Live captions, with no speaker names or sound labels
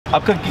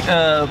आपका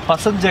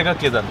पसंद जगह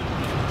किधर?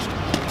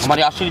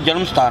 हमारे असली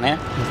जन्म स्थान है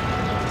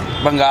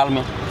बंगाल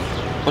में,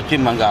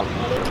 पश्चिम बंगाल।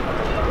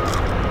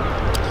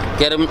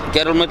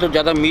 केरल में तो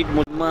ज़्यादा मीट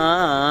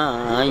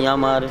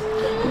मार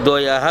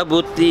दोया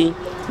बुद्धि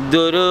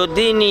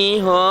दुरुदिनी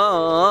हो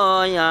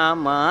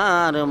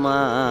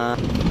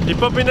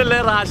ഇപ്പൊ പിന്നെ അല്ലേ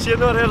റാഷി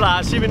എന്ന് പറയുന്നത്,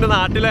 റാഷി പിന്നെ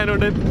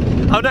നാട്ടിലായതുകൊണ്ട്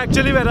അവൻ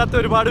ആക്ച്വലി വരാത്ത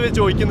ഒരുപാട് പേര്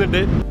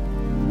ചോദിക്കുന്നുണ്ട്.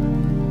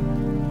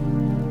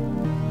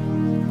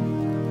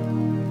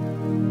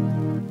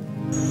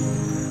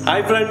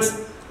 ഹായ് ഫ്രണ്ട്സ്,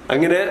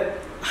 അങ്ങനെ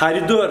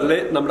ഹരിദ്വാറിലെ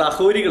നമ്മുടെ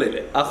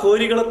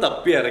അഘോരികളെ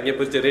തപ്പി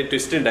ഇറങ്ങിയപ്പോൾ ചെറിയ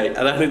ട്വിസ്റ്റ് ഉണ്ടായി.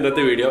 അതാണ്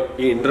ഇന്നത്തെ വീഡിയോ.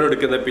 ഈ ഇൻട്രോ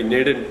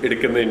പിന്നീട്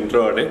എടുക്കുന്ന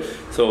ഇൻട്രോ ആണ്.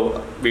 സോ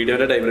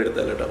വീഡിയോയുടെ ടൈമിൽ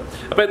എടുത്തല്ലോ കേട്ടോ.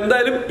 അപ്പൊ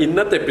എന്തായാലും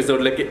ഇന്നത്തെ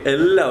എപ്പിസോഡിലേക്ക്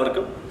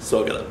എല്ലാവർക്കും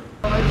സ്വാഗതം.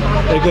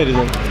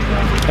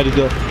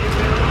 ഹരിദ്വാർ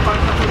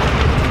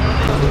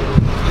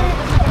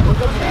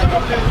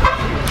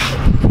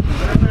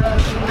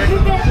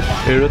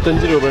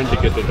 75 രൂപയാണ്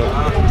ടിക്കറ്റ് കേട്ടോ.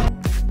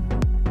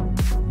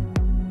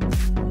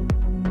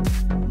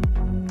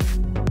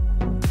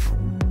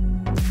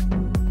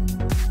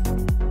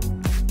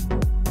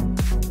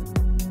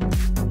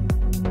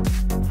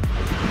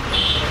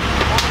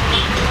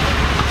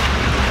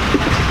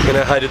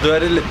 ഇങ്ങനെ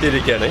ഹരിദ്വാറിൽ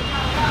എത്തിയിരിക്കുകയാണ്.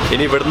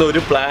 ഇനി ഇവിടുന്ന് ഒരു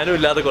പ്ലാനും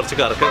ഇല്ലാതെ കുറച്ച്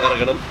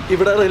കറങ്ങണം.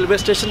 ഇവിടെ റെയിൽവേ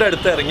സ്റ്റേഷൻ്റെ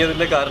അടുത്ത്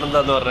ഇറങ്ങിയതിൻ്റെ കാരണം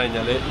എന്താണെന്ന് പറഞ്ഞു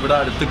കഴിഞ്ഞാൽ ഇവിടെ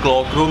അടുത്ത്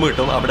ക്ലോക്ക് റൂം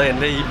കിട്ടും. അവിടെ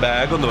എൻ്റെ ഈ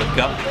ബാഗ് ഒന്ന്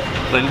വെക്കാം.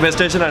 റെയിൽവേ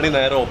സ്റ്റേഷനാണെങ്കിൽ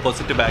നേരെ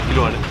ഓപ്പോസിറ്റ്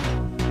ബാക്കിലുമാണ്.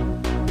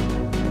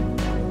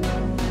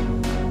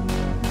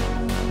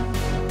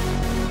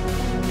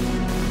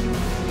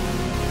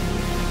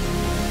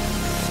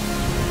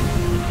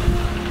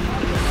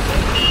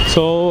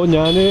 സോ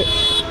ഞാൻ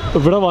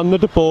ഇവിടെ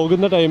വന്നിട്ട്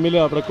പോകുന്ന ടൈമിൽ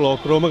അവിടെ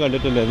ക്ലോക്ക് റൂം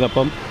കണ്ടിട്ടുണ്ടായിരുന്നു.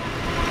 അപ്പം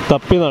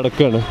തപ്പി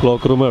നടക്കുകയാണ്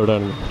ക്ലോക്ക് റൂം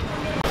എവിടെയാണ്.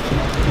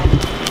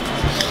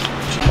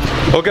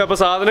 ഓക്കെ, അപ്പോൾ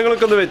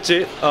സാധനങ്ങളൊക്കെ ഒന്ന് വെച്ച്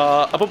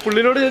അപ്പോൾ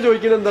പുള്ളിനോട് ഞാൻ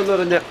ചോദിക്കുന്നത് എന്താണെന്ന്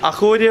പറഞ്ഞാൽ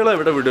അഘോരികളെ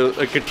എവിടെ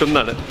കിട്ടും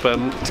എന്നാണ്.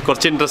 ഇപ്പം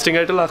കുറച്ച് ഇൻട്രസ്റ്റിംഗ്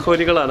ആയിട്ടുള്ള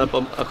അഘോരികളാണ്.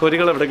 അപ്പം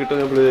അഘോരികൾ എവിടെ കിട്ടും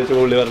എന്ന് പുള്ളി ചോദിച്ചു.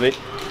 പുള്ളി പറഞ്ഞു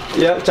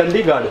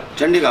चंडीगढ़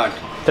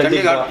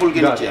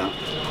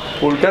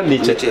पुल का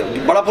नीचे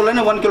बड़ा पुल है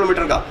ना 1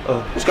 किलोमीटर का,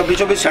 उसका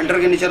बीचों बीच सेंटर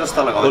के नीचे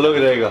रास्ता लगा हुआ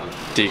रहेगा.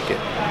 ठीक है,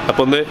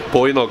 അപ്പോൾ ഒന്ന്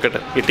പോയി നോക്കട്ടെ.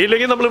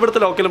 കിട്ടിയില്ലെങ്കിൽ നമ്മൾ ഇവിടുത്തെ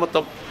ലോക്കൽ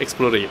മൊത്തം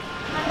എക്സ്പ്ലോർ ചെയ്യും.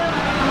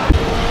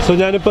 സോ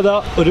ഞാനിപ്പോൾ ഇതാ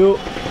ഒരു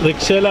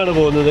റിക്ഷയിലാണ്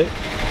പോകുന്നത്.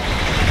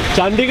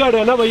 चंडीगढ़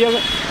है ना भैया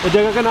वो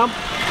जगह का नाम?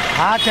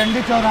 हाँ,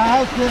 चंडी चौराहा है,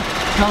 उसके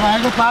चौराहे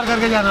को पार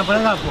करके जाना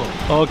पड़ेगा आपको.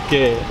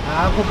 ओके,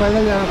 आपको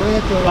पैदल जाना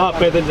पड़ेगा. हाँ,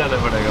 पैदल जाना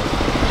पड़ेगा.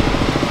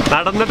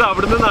 നടന്നിട്ട്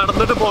അവിടുന്ന്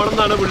നടന്നിട്ട് പോകണം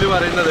എന്നാണ് പുള്ളി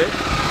പറയുന്നത്.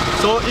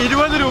 സോ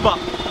 20 രൂപ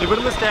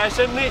ഇവിടുന്ന്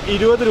സ്റ്റേഷന്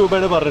 20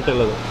 രൂപയാണ്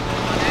പറഞ്ഞിട്ടുള്ളത്.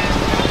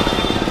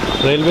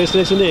 റെയിൽവേ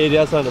സ്റ്റേഷൻ്റെ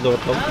ഏരിയാസാണ്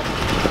തോട്ടം.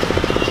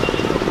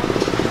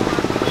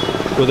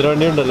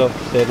 കുതിരവണ്ടി ഉണ്ടല്ലോ,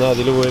 ചേർന്ന്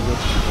അതിൽ പോയിരുന്നു.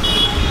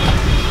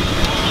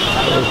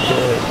 ഓക്കെ,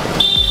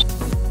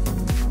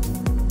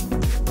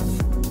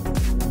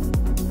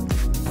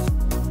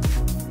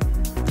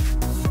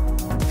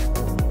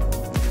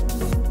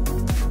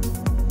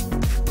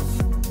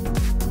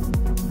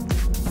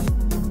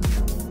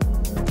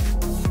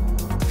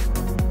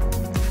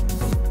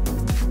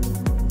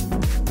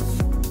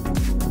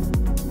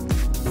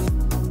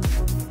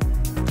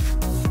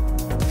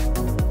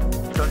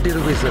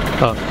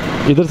 हाँ.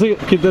 इधर से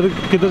किधर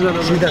जाना?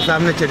 सीधा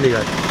सामने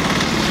चंडीगढ़,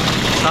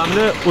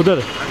 सामने उधर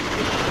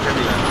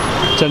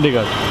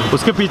चंडीगढ़.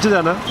 उसके पीछे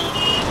जाना,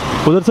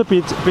 उधर से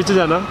पीछे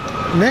जाना.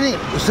 नहीं,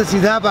 उससे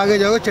सीधा आप आगे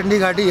जाओगे,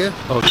 चंडीगढ़ ही है.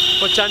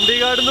 അപ്പോൾ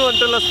ചണ്ഡീഗഡ് എന്ന്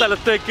പറഞ്ഞിട്ടുള്ള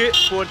സ്ഥലത്തേക്ക്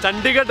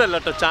ചണ്ഡീഗഡ് അല്ല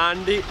കേട്ടോ,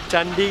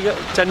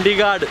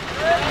 ചണ്ഡീഗഡ്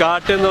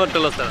ഘാട്ട് എന്ന്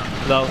പറഞ്ഞിട്ടുള്ള സ്ഥലം.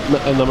 ഇതാ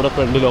നമ്മുടെ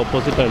ഫ്രണ്ടിൽ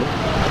ഓപ്പോസിറ്റാണ്.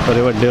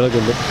 കുറേ വണ്ടികളൊക്കെ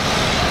ഉണ്ട്.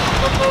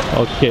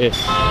 ഓക്കെ,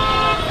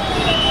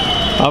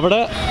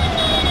 അവിടെ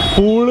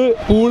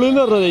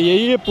പൂളെന്ന്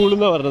പറഞ്ഞത്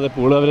പൂളെന്നാണ് പറഞ്ഞത്.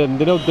 പൂള്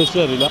അവരെന്തിനാ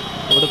ഉദ്ദേശിച്ചത് അറിയില്ല.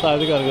 അവിടെ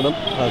താഴെ ഇറങ്ങണം.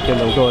 ഓക്കെ,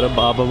 നമുക്ക് ഓരോ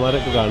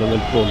ബാബന്മാരൊക്കെ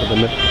കാണുന്നുണ്ട് പോകുമ്പോൾ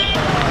തന്നെ.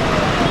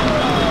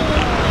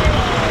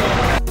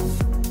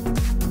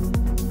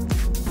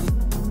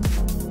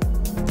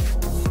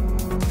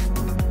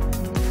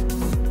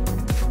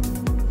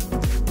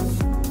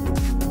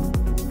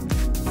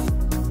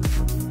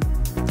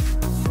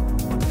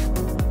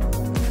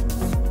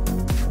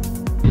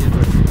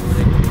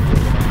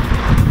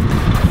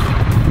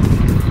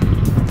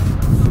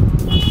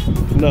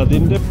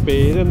 അതിൻ്റെ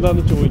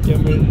പേരെന്താണെന്ന് ചോദിക്കാൻ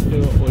വേണ്ടിയിട്ട്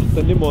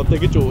ഒരുത്തൻ്റെ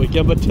മുഖത്തേക്ക്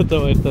ചോദിക്കാൻ പറ്റാത്ത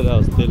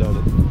ഒരവസ്ഥയിലാണ്.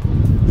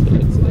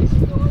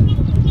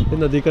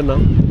 नदी का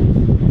नाम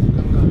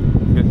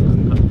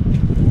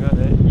गंगा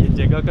है. ये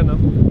जगह का नाम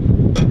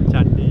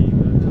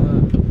चंडीगढ़.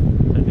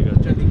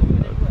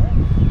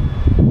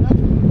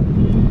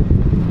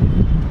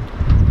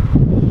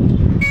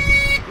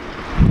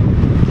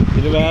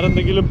 ഇതിന് വേറെ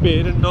എന്തെങ്കിലും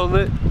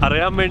പേരുണ്ടോയെന്ന്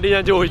അറിയാൻ വേണ്ടി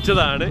ഞാൻ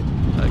ചോദിച്ചതാണ്.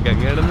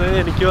 ഗംഗയാണെന്ന്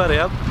എനിക്കും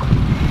അറിയാം.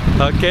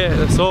 ഓക്കെ,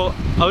 സോ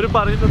അവർ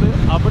പറയുന്നത്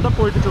അവിടെ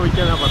പോയിട്ട്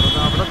ചോദിക്കാനാണ് പറഞ്ഞത്.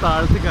 അവിടെ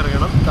താഴത്തേക്ക്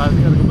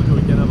ഇറങ്ങുമ്പോൾ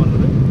ചോദിക്കാനാണ്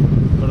പറഞ്ഞത്.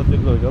 ഇവിടെ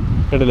തിരിഞ്ഞ് നോക്കാം.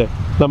 കണ്ടില്ലേ,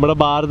 നമ്മുടെ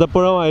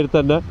ഭാരതപ്പുഴമായി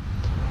തന്നെ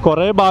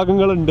കുറേ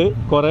ഭാഗങ്ങളുണ്ട്,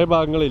 കുറേ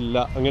ഭാഗങ്ങളില്ല.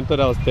 അങ്ങനത്തെ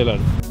ഒരു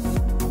അവസ്ഥയിലാണ്.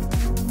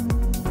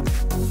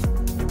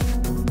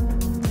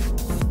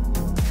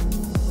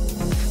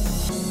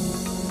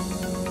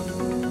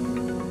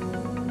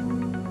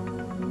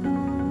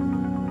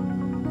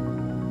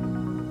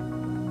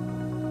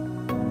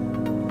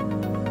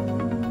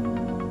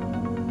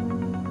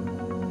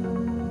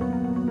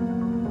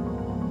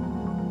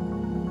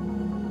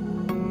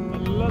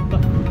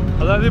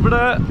 അതായത്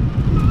ഇവിടെ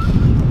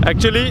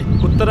ആക്ച്വലി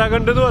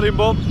ഉത്തരാഖണ്ഡ് എന്ന്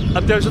പറയുമ്പോൾ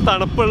അത്യാവശ്യം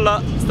തണുപ്പുള്ള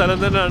സ്ഥലം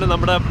തന്നെയാണ്.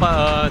 നമ്മുടെ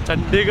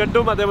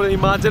ചണ്ഡീഗഡും അതേപോലെ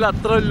ഹിമാചൽ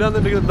അത്ര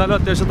ഇല്ലാന്നുണ്ടെങ്കിൽ എന്നാലും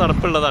അത്യാവശ്യം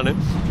തണുപ്പുള്ളതാണ്.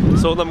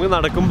 സോ നമുക്ക്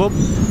നടക്കുമ്പോൾ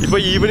ഇപ്പോൾ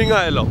ഈവനിങ്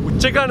ആയല്ലോ,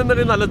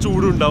 ഉച്ചക്കാണെന്നുണ്ടെങ്കിൽ നല്ല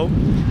ചൂടുണ്ടാവും.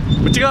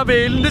 ഉച്ചക്ക് ആ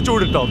വെയിലിൻ്റെ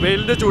ചൂട് കേട്ടോ,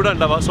 വെയിലിൻ്റെ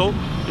ചൂടുണ്ടാവുക. സോ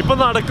ഇപ്പോൾ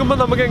നടക്കുമ്പോൾ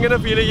നമുക്ക് എങ്ങനെ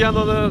ഫീൽ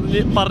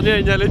ചെയ്യാമെന്ന് പറഞ്ഞു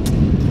കഴിഞ്ഞാൽ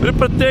ഒരു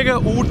പ്രത്യേക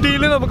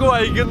ഊട്ടിയിൽ നമുക്ക്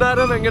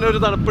വൈകുന്നേരം എങ്ങനെ ഒരു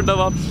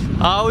തണുപ്പുണ്ടാവാം,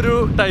 ആ ഒരു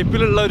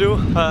ടൈപ്പിലുള്ള ഒരു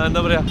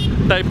എന്താ പറയുക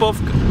ടൈപ്പ്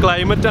ഓഫ്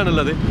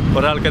ക്ലൈമറ്റാണുള്ളത്.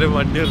 കുറേ ആൾക്കാർ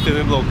വണ്ടി നിർത്തി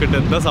നോക്കിയിട്ട്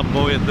എന്താ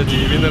സംഭവം എന്താ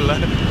ജീവി എന്നുള്ള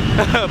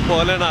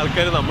പോലെയാണ്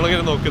ആൾക്കാർ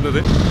നമ്മളിങ്ങനെ നോക്കുന്നത്.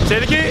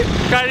 ശരിക്കും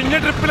കഴിഞ്ഞ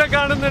ട്രിപ്പിലൊക്കെ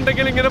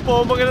ആണെന്നുണ്ടെങ്കിൽ ഇങ്ങനെ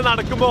പോകുമ്പോൾ ഇങ്ങനെ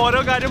നടക്കുമ്പോൾ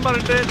ഓരോ കാര്യം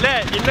പറഞ്ഞിട്ട് അല്ലേ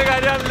ഇന്ന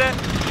കാര്യമാണല്ലേ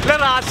അല്ലേ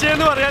റാശി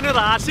എന്ന് പറയാൻ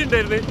റാശി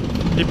ഉണ്ടായിരുന്നു.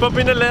 ഇപ്പം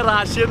പിന്നെ അല്ലേ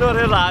റാശി എന്ന്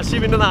പറയാൻ റാശി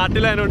പിന്നെ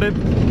നാട്ടിലായതുകൊണ്ട്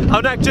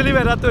അവൻ ആക്ച്വലി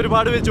വരാത്ത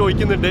ഒരുപാട് പേര്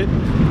ചോദിക്കുന്നുണ്ട്.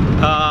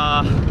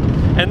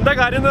 എന്താ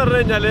കാര്യം എന്ന് പറഞ്ഞു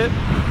കഴിഞ്ഞാൽ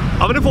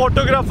അവന്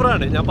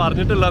ഫോട്ടോഗ്രാഫറാണ്, ഞാൻ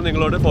പറഞ്ഞിട്ടില്ല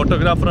നിങ്ങളോട്,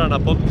 ഫോട്ടോഗ്രാഫറാണ്.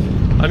 അപ്പം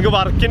അവനക്ക്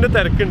വർക്കിൻ്റെ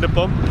തിരക്കുണ്ട്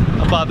ഇപ്പം.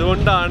 അപ്പം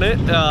അതുകൊണ്ടാണ്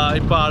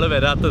ഇപ്പം ആൾ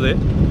വരാത്തത്.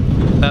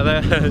 അതെ,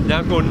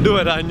 ഞാൻ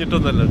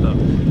കൊണ്ടുവരാഞ്ഞിട്ടൊന്നുമല്ല കേട്ടോ.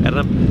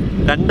 കാരണം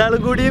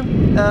രണ്ടാളും കൂടിയും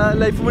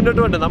ലൈഫ്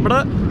മുന്നോട്ട് വേണ്ടേ.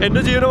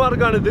 എൻ്റെ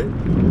ജീവനമാർഗ്ഗമാണിത്.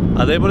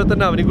 അതേപോലെ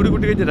തന്നെ അവനും കൂടി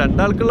കൂട്ടി കഴിഞ്ഞാൽ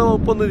രണ്ടാൾക്കുള്ള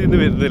ഒപ്പൊന്നും ഇതിന്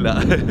വരുന്നില്ല.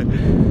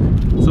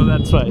 സോ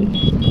ദാറ്റ്സ് വൈ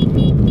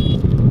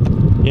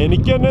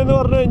എനിക്ക് തന്നെ എന്ന്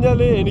പറഞ്ഞു കഴിഞ്ഞാൽ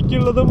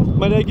എനിക്കുള്ളതും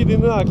മര്യാദയ്ക്ക് ഇതിൽ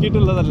നിന്ന്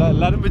ആക്കിയിട്ടുള്ളതല്ല.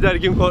 എല്ലാവരും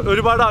വിചാരിക്കും,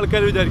 ഒരുപാട്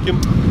ആൾക്കാർ വിചാരിക്കും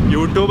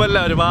യൂട്യൂബല്ല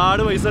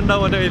ഒരുപാട് പൈസ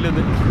ഉണ്ടാവും എൻ്റെ കയ്യിൽ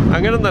നിന്ന്.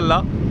 അങ്ങനെയൊന്നല്ല,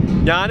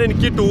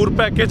 എനിക്ക് ടൂർ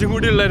പാക്കേജും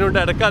കൂടി ഉള്ളതിനോണ്ട്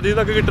ഇടയ്ക്ക് അതിൽ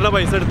നിന്നൊക്കെ കിട്ടുന്ന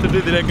പൈസ എടുത്തിട്ട്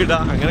ഇതിലേക്ക് ഇടുക.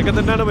 അങ്ങനെയൊക്കെ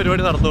തന്നെയാണ്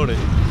പരിപാടി നടന്നോട്.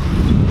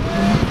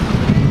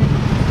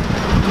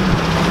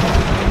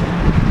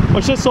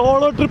 പക്ഷെ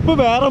സോളോ ട്രിപ്പ്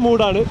വേറെ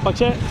മൂഡാണ്.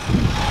 പക്ഷെ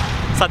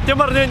സത്യം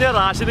പറഞ്ഞു കഴിഞ്ഞാൽ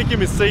റാഷിനിക്ക്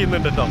മിസ്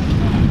ചെയ്യുന്നുണ്ട് കേട്ടോ.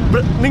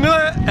 നിങ്ങൾ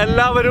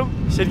എല്ലാവരും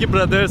ശരിക്കും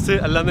ബ്രദേഴ്സ്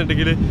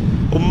അല്ലാന്നുണ്ടെങ്കിൽ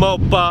ഉമ്മ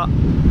ഉപ്പ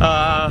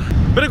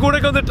ഇവരെ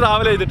കൂടെയൊക്കെ ഒന്ന്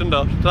ട്രാവൽ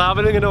ചെയ്തിട്ടുണ്ടോ?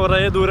 ട്രാവൽ ഇങ്ങനെ കുറേ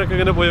ദൂരമൊക്കെ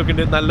ഇങ്ങനെ പോയൊക്കെ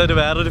ഉണ്ട്. നല്ലൊരു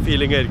വേറൊരു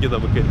ഫീലിംഗ് ആയിരിക്കും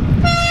നമുക്ക്.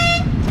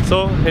 സോ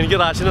എനിക്ക്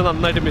റാഷിനെ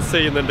നന്നായിട്ട് മിസ്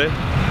ചെയ്യുന്നുണ്ട്.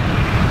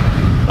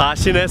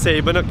 റാഷിനെ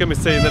സൈബനൊക്കെ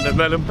മിസ് ചെയ്യുന്നുണ്ട്.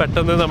 എന്നാലും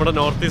പെട്ടെന്ന് നമ്മുടെ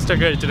നോർത്ത്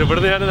ഈസ്റ്റൊക്കെ കഴിച്ചിട്ട്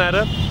ഇവിടുന്ന് ഞാൻ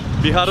നേരെ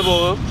ബീഹാർ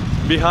പോകും.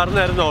 ബീഹാറിൽ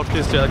നേരെ നോർത്ത്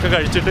ഈസ്റ്റ് അതൊക്കെ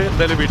കഴിച്ചിട്ട്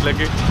എന്തായാലും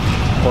വീട്ടിലേക്ക്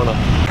പോകണം.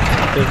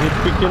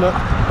 രസിപ്പിക്കുന്ന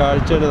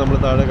കാഴ്ചയാണ് നമ്മൾ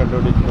താഴെ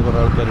കണ്ടുകൊണ്ടിരിക്കുന്ന കുറേ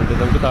ആൾക്കാരുണ്ട്.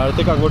 നമുക്ക്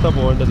താഴത്തേക്ക് അങ്ങോട്ടാണ്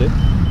പോകേണ്ടത്.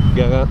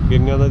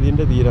 ഗംഗാ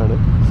നദീൻ്റെ തീരാണ്.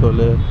 സോ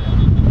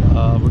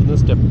അവിടുന്ന്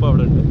സ്റ്റെപ്പ്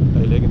അവിടെ ഉണ്ട്,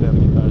 അതിലേക്ക്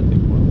ഇറങ്ങി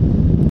താഴത്തേക്ക് പോകണം.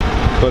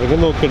 കുരങ്ങൻ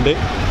നോക്കുന്നുണ്ട്.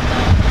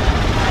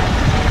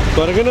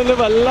 കുരങ്ങനല്ലേ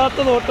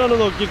വല്ലാത്ത നോട്ടാണ്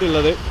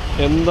നോക്കിയിട്ടുള്ളത്.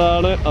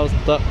 എന്താണ്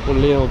അവസ്ഥ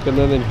പുള്ളി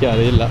നോക്കുന്നതെന്ന്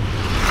എനിക്കറിയില്ല.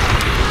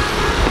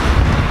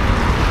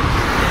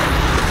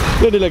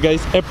 കേട്ടില്ല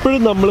ഗൈസ്,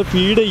 എപ്പോഴും നമ്മൾ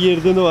ഫീഡ്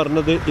ചെയ്യരുതെന്ന്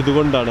പറഞ്ഞത്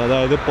ഇതുകൊണ്ടാണ്.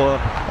 അതായത് ഇപ്പോൾ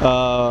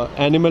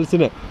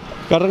ആനിമൽസിനെ,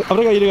 കാരണം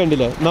അവരുടെ കയ്യിൽ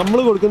കണ്ടില്ലേ നമ്മൾ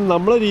കൊടുക്കുന്ന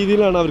നമ്മളെ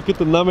രീതിയിലാണ് അവർക്ക്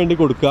തിന്നാൻ വേണ്ടി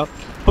കൊടുക്കുക.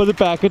 അപ്പോൾ അത്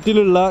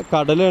പാക്കറ്റിലുള്ള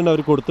കടലയാണ്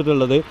അവർ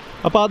കൊടുത്തിട്ടുള്ളത്.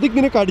 അപ്പോൾ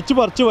അതിങ്ങനെ കടിച്ച്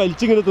പറിച്ച്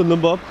വലിച്ചിങ്ങനെ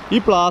തിന്നുമ്പോൾ ഈ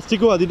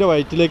പ്ലാസ്റ്റിക്കും അതിൻ്റെ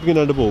വയറ്റിലേക്ക്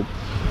ഇങ്ങനെ പോകും.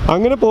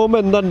 അങ്ങനെ പോകുമ്പോൾ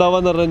എന്താ ഉണ്ടാവുക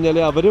പറഞ്ഞു കഴിഞ്ഞാൽ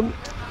അവരും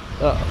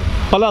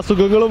പല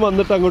അസുഖങ്ങളും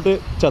വന്നിട്ട് അങ്ങോട്ട്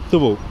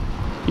ചത്തുപോകും.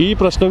 ഈ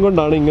പ്രശ്നം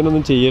കൊണ്ടാണ്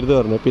ഇങ്ങനെയൊന്നും ചെയ്യരുത്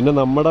പറഞ്ഞത്. പിന്നെ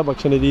നമ്മുടെ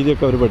ഭക്ഷണ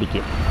രീതിയൊക്കെ അവർ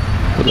പഠിക്കും.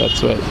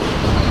 That's why.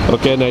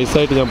 ഓക്കെ,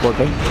 നൈസായിട്ട് ഞാൻ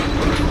പോട്ടെ.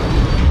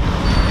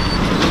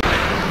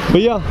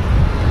 भैया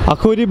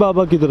अखोरी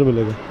बाबा किधर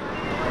मिलेगा?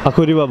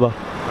 अखोरी बाबा?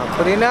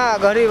 अखोरी ना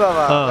अघोरी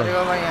बाबा। हाँ। अघोरी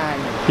बाबा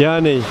यहाँ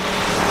नहीं।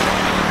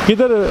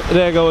 किधर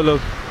रहेगा वो लोग?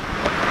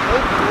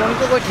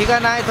 उनको कोई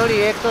ठिकाना है थोड़ी।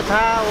 एक तो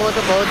था, वो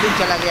तो बहुत दिन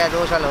चला गया,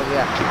 2 साल हो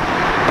गया।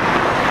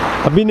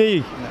 अभी नहीं?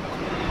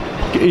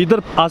 इधर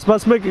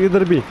आसपास में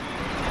किधर भी?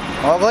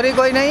 अघोरी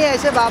कोई नहीं है,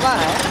 ऐसे बाबा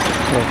है।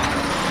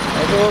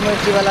 ऐसे वो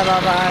मिर्ची वाला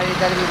बाबा है,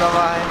 इधर भी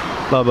बाबा है।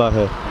 बाबा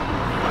है।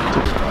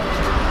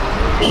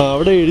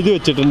 അവിടെ എഴുതി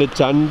വെച്ചിട്ടുണ്ട്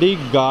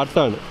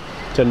ചണ്ഡീഗാട്ടാണ്,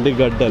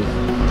 ചണ്ഡീഗഡ് അല്ല.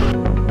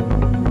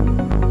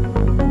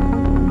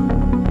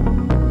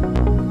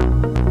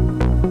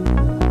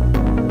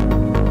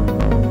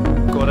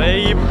 കുറേ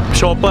ഈ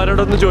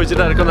ഷോപ്പുകാരോടൊന്നും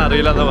ചോദിച്ചിട്ട് ആർക്കൊന്നും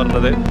അറിയില്ല എന്നാണ്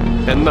പറഞ്ഞത്.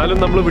 എന്നാലും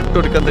നമ്മൾ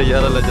വിട്ടുകൊടുക്കാൻ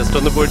തയ്യാറല്ല. ജസ്റ്റ്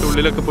ഒന്ന് പോയിട്ട്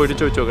ഉള്ളിലൊക്കെ പോയിട്ട്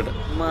ചോദിച്ചു നോക്കട്ടെ.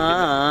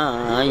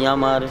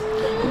 আমার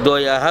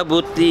দয়া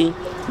বুতি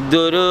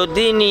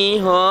দরদিনী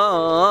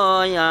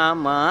হয়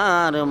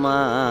আমার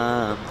মা,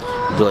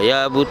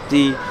 দয়া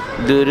বুতি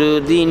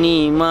দুরদিনী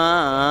মা,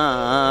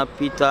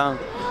 পিতা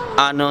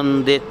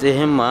আনন্দেতে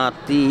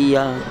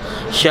মাতিয়া,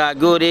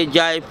 সাগরে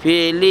যায়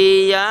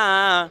ফেলিয়া,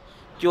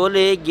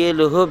 চলে গেল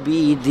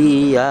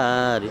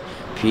বিদিয়ার,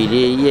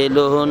 ফিরে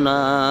এলো না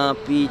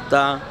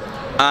পিতা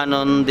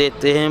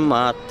আনন্দেতে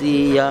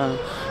মাতিয়া,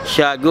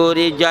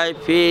 সাগরে যায়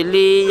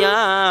ফেলিয়া,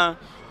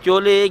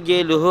 চলে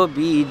গেল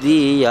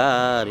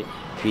বিদিয়ার,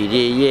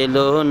 ফিরে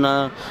এলো না।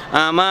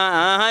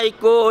 আমায়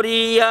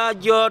করিয়া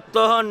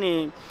যতনে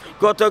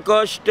কত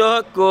কষ্ট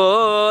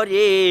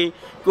করে,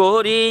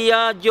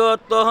 করিয়া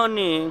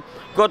যতনে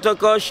কত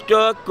কষ্ট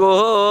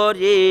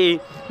করে,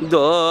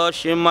 10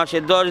 মাসে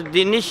 10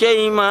 দিন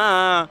সেই মা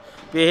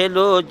পেল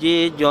যে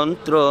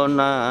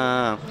যন্ত্রণা,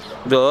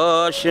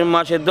 10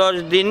 মাসে 10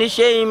 দিন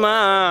সেই মা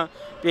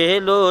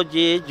পেলো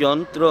যে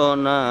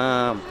যন্ত্রণা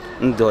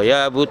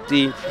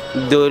দয়াবতী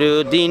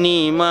দরদিনী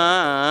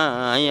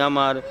মায়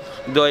আমার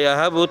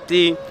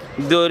দয়াবতী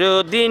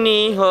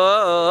দরদিনী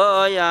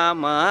হয়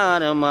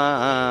আমার মা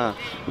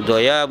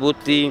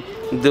দয়াবতী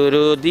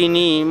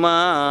দরদিনী মা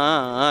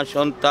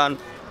সন্তান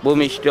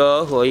ভূমিষ্ঠ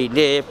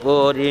হইলে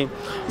পরে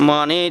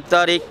মানে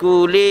তারে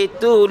কুলে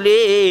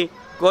তুলে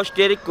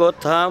কষ্টের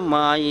কথা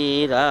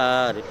মায়ের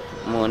আর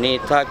মনে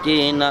থাকে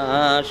না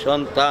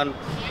সন্তান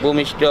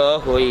ভূমিষ্ঠ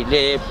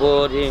হইলে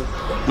পরে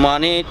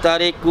মানে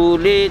তারে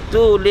কুলে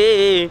তুলে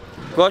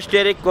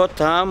কষ্টের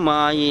কথা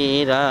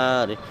মায়ের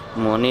আর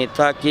মনে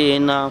থাকে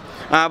না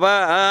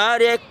আবার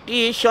একটি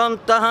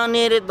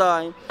সন্তানের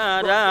দায়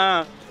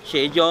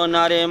সেই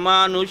জনারে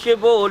মানুষ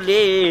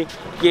বলে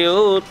কেউ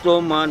তো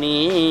মানে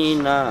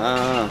না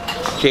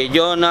সেই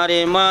জনারে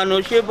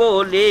মানুষ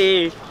বলে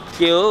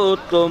কেউ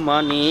তো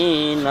মানে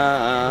না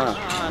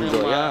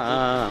দয়া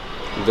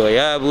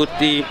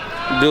দয়াবতী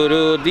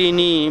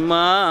দরদিনী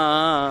মা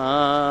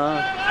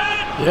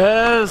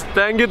यस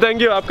थैंक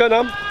यू आपका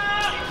नाम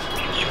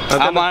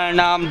हमारा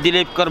नाम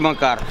दिलीप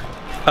कर्मकार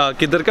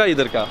किधर का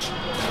इधर का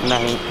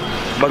नहीं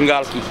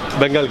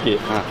बंगाल की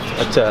हाँ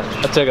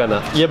अच्छा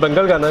गाना ये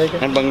बंगाल गाना है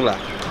क्या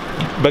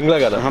बंगला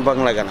गाना हाँ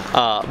बंगला गाना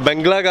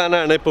बंगला गाना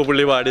है ഇപ്പോൾ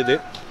പുള്ളി പാടിയത്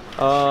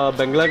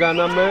बंगला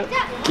गाना में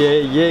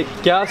ये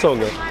क्या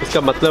सॉन्ग है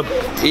इसका मतलब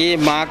ये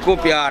माँ को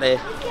प्यार है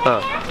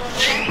हाँ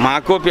माँ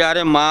को प्यार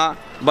है माँ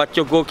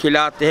बच्चों को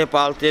खिलाते हैं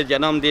पालते हैं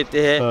जन्म देते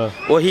हैं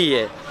वही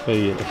है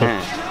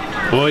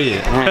वही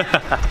है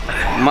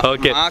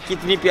ओके माँ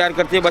कितनी प्यार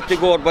करती है बच्चे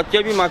को और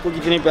बच्चे भी माँ को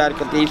कितनी प्यार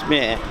करते हैं इसमें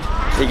है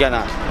ठीक है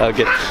ना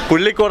ഓക്കെ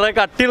പുള്ളി കുറേ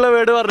കട്ടിയുള്ള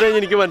വേർഡ് പറഞ്ഞു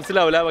കഴിഞ്ഞാൽ എനിക്ക്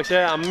മനസ്സിലാവില്ല പക്ഷേ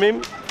അമ്മയും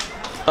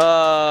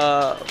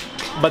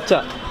ബച്ച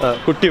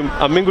കുട്ടിയും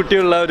അമ്മയും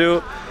കുട്ടിയുള്ള ഒരു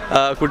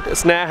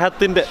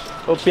സ്നേഹത്തിൻ്റെ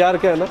प्यार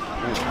क्या है ना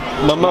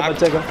मम्मा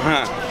बच्चे का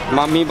हाँ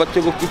मम्मी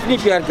बच्चों को कितनी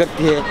प्यार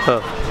करती है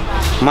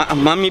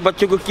मम्मी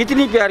बच्चों को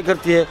कितनी प्यार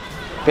करती है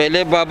पहले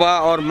बाबा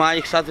और माँ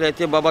एक साथ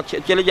रहते हैं बाबा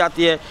चले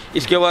जाती है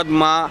इसके बाद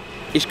माँ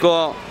इसको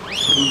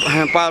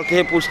पालते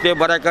हैं पूछते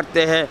बड़ा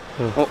करते हैं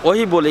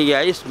वही बोले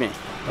गया इसमें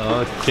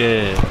ഓക്കെ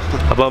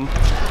അപ്പം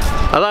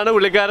അതാണ്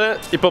പുള്ളിക്കാരൻ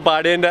ഇപ്പോൾ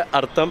പാടിയതിൻ്റെ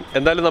അർത്ഥം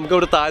എന്തായാലും നമുക്ക്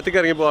ഇവിടെ താഴത്തേക്ക്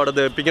ഇറങ്ങിപ്പോൾ അവിടെ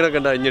ദഹിപ്പിക്കണൊക്കെ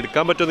ഉണ്ട് അതിന്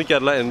എടുക്കാൻ പറ്റുമെന്ന്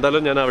എനിക്കറിയില്ല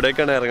എന്തായാലും ഞാൻ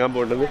അവിടേക്കാണ് ഇറങ്ങാൻ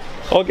പോകുന്നത്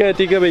ഓക്കെ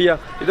ठीक है भैया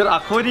इधर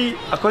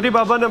अखोरी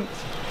बाबा ने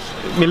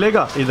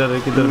मिलेगा इधर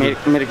किधर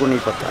मेरे को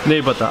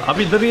नहीं पता अब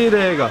इधर ही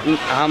रहेगा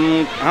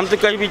हम तो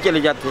कहीं भी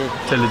चले जाते हैं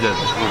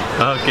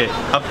ओके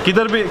अब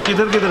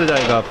किधर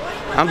जाएगा आप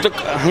हम तो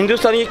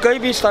हिंदुस्तान के कहीं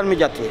भी स्थान में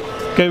जाते हैं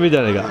कहीं भी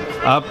जाएगा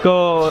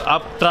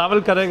आप ट्रैवल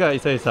करेगा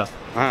ऐसा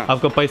हाँ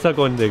आपको पैसा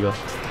कौन देगा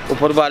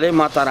ऊपर वाले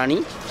माता रानी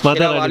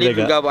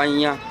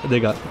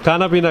देगा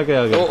खाना पीना क्या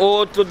होगा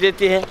वो तो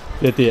देती है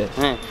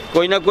हाँ।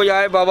 कोई ना कोई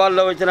आए बाबा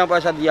लो इतना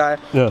पैसा दिया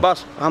है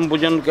बस हम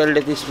भोजन कर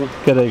लेते इसमें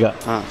करेगा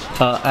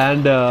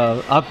एंड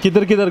आप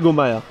किधर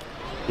घुमाया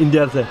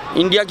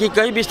इंडिया की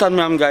कहीं भी स्थान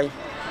में हम गए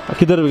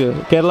किधर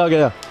केरला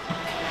गया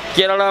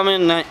केरला में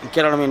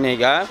नहीं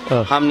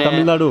गया हमने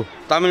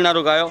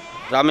तमिलनाडु गए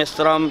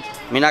रामेश्वरम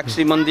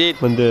मीनाक्षी मंदिर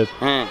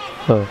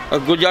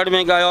गुजरात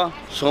में गया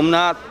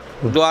सोमनाथ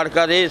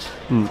द्वारकाधीश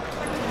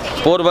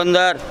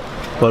पोरबंदर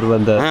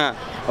हाँ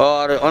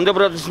और आंध्र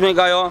प्रदेश में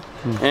गया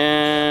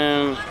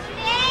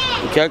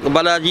क्या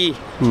बालाजी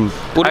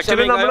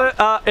ആക്ച്വലി നമ്മൾ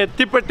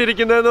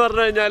എത്തിപ്പെട്ടിരിക്കുന്നതെന്ന്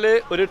പറഞ്ഞു കഴിഞ്ഞാൽ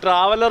ഒരു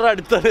ട്രാവലർ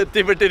അടുത്താണ്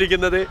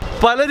എത്തിപ്പെട്ടിരിക്കുന്നത്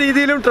പല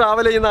രീതിയിലും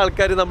ട്രാവൽ ചെയ്യുന്ന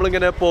ആൾക്കാർ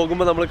നമ്മളിങ്ങനെ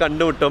പോകുമ്പോൾ നമ്മൾ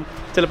കണ്ടുമുട്ടും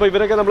ചിലപ്പോൾ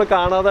ഇവരൊക്കെ നമ്മൾ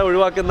കാണാതെ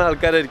ഒഴിവാക്കുന്ന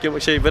ആൾക്കാരായിരിക്കും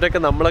പക്ഷേ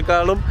ഇവരൊക്കെ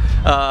നമ്മളെക്കാളും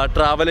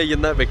ട്രാവൽ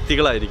ചെയ്യുന്ന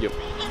വ്യക്തികളായിരിക്കും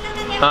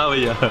हाँ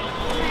भैया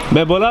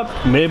मैं बोला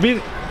मैं भी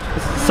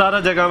सारा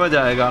जगह में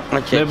जाएगा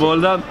मैं बोल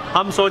रहा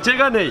हम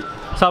सोचेगा नहीं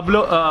सब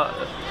लोग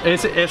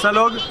ऐसा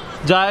लोग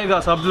जाएगा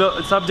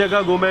सब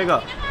जगह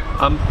घूमेगा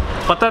हम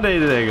पता नहीं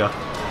रहेगा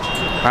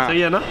सही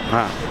है ना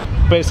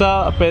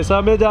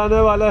पैसा में जाने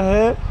वाला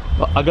है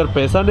अगर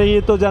पैसा नहीं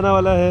है तो जाने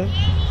वाला है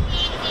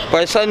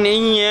पैसा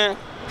नहीं है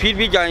फिर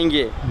भी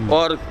जाएंगे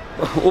और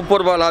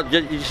ऊपर वाला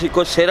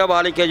जिसको शेरा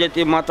वाले कह जाती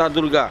है माता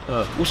दुर्गा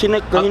उसी ने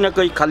कहीं ना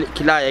कहीं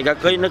खिलाएगा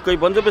कहीं ना कहीं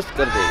बंदोबस्त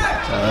कर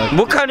देगा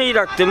भूखा नहीं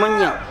रखते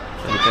मैया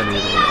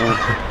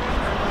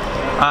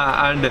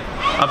एंड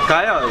अब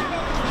खाया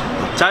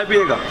चाय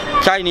पिएगा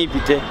चाय नहीं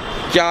पीते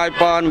चाय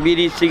पान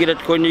बीड़ी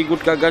सिगरेट कोयनी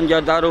गुटखा गंजा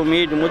दारू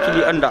मीट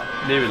मछली अंडा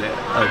नहीं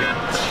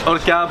मिलेगा और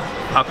क्या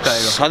आप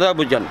खाएगा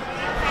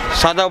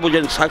सादा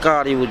भोजन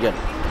शाकाहारी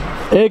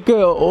भोजन एक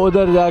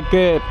उधर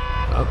जाके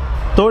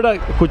थोड़ा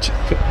कुछ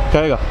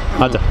कहेगा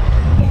अच्छा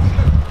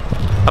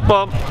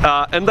അപ്പം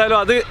എന്തായാലും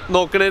അത്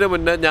നോക്കുന്നതിന്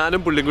മുന്നേ ഞാനും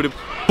പുള്ളിയും കൂടി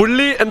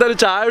പുള്ളി എന്തായാലും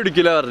ചായ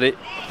കുടിക്കില്ല പറഞ്ഞ്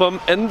അപ്പം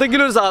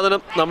എന്തെങ്കിലും ഒരു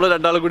സാധനം നമ്മൾ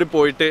രണ്ടാളും കൂടി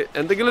പോയിട്ട്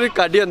എന്തെങ്കിലും ഒരു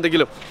കടി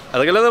എന്തെങ്കിലും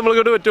അതൊക്കെ നമ്മൾ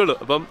കൂടി പറ്റുള്ളൂ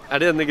അപ്പം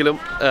അടി എന്തെങ്കിലും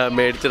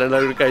മേടിച്ച്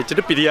രണ്ടാളും കൂടി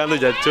കഴിച്ചിട്ട് പിരിയാമെന്ന്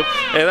വിചാരിച്ചു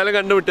ഏതായാലും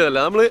കണ്ടുപിട്ടതല്ല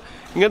നമ്മൾ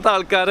ഇങ്ങനത്തെ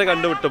ആൾക്കാരെ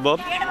കണ്ടുപിട്ടുമ്പോൾ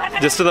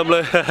ജസ്റ്റ് നമ്മൾ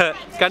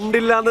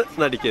കണ്ടില്ല എന്ന്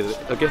നടിക്കരുത്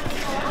ഓക്കെ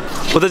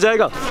उधर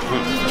जाएगा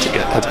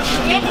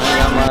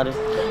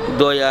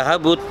दया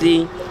बुद्धि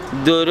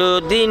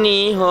दुरुदिनी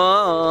हो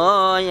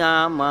या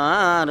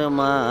मार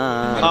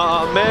मार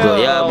मैं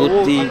गोया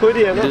बुद्धि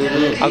अघोरी है ना,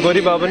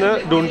 अघोरी बाबा ने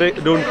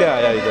ढूंढ के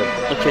आया इधर।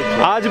 अच्छा।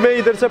 आज मैं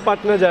इधर से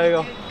पटना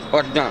जाएगा,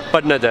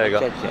 पटना जाएगा।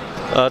 अच्छा।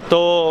 तो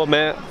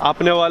मैं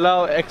अपने वाला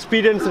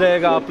एक्सपीरियंस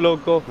रहेगा आप लोग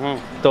को।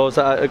 तो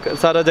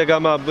सारा जगह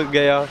में अब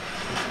गया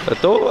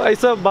तो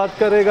ऐसा बात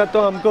करेगा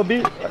तो हमको भी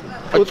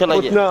उतना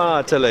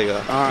अच्छा लगेगा।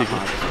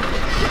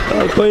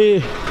 कोई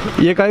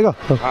ये खाएगा?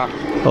 हाँ।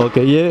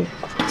 ओके, ये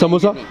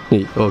समोसा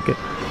नहीं? ओके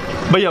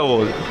भैया वो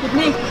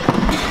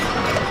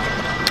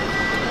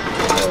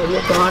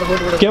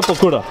क्या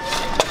पकौड़ा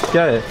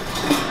क्या है?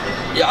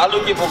 ये आलू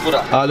की पकौड़ा।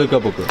 आलू का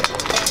पकौड़ा,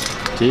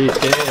 ठीक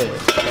है।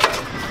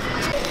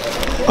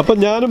 അപ്പം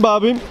ഞാനും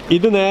ബാബയും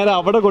ഇത് നേരെ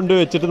അവിടെ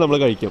കൊണ്ടുപോയി വെച്ചിട്ട് നമ്മൾ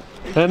കഴിക്കും,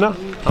 है ना?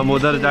 हम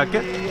उधर जाके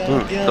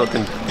अच्छा।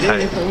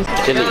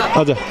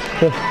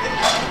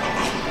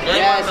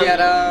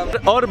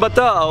 और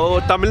बता,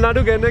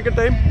 तमिलनाडु गए के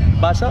टाइम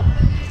भाषा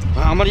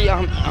हमारी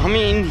हम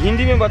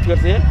हिंदी में बात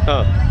करते हैं।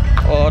 हाँ।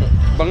 और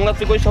बांग्ला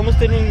से कोई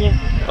समझते नहीं है।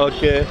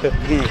 ओके।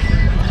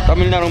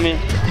 तमिलनाडु में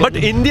बट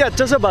हिंदी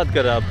अच्छे से बात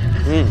कर रहे आप।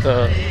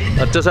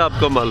 अच्छे से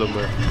आपको मालूम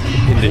है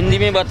हिंदी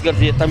में बात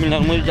करती है।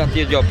 तमिलनाडु में जाती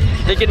है जॉब,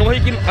 लेकिन वही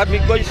कि आदमी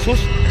कोई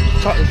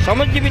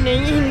समझ भी नहीं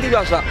है हिंदी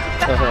भाषा।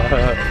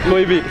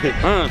 कोई भी।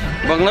 हाँ,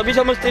 बांग्ला भी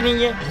समझते नहीं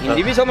है,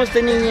 हिंदी भी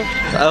समझते नहीं है।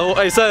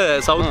 ऐसा है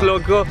साउथ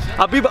लोग को।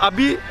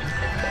 अभी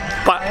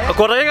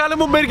കുറേ കാലം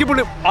മുമ്പായിരിക്കും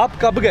പുള്ളി। आप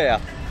कब गया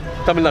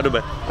तमिलनाडु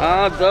में?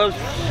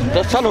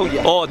 10 साल हो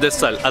गया। 10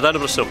 साल। അതാണ്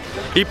പ്രശ്നം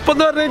ഇപ്പം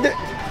എന്ന് പറഞ്ഞാൽ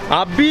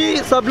അഭി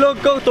सब लोग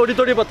को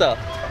थोड़ी पता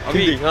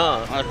ഹിന്ദി।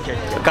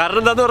 കാരണം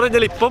എന്താന്ന് പറഞ്ഞു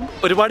കഴിഞ്ഞാൽ ഇപ്പം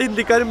ഒരുപാട്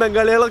ഹിന്ദിക്കാരും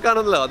ബംഗാളികളൊക്കെ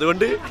ആണല്ലോ,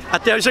 അതുകൊണ്ട്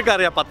അത്യാവശ്യമൊക്കെ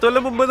അറിയാം. 10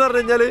 കൊല്ലം മുമ്പ് എന്ന്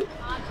പറഞ്ഞു കഴിഞ്ഞാൽ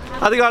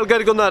അധികം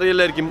ആൾക്കാർക്കൊന്നും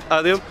അറിയില്ലായിരിക്കും.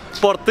 ആദ്യം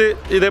പുറത്ത്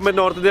ഇതേപോലെ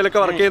നോർത്ത് ഇന്ത്യയിലൊക്കെ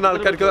വർക്ക് ചെയ്യുന്ന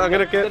ആൾക്കാർക്ക്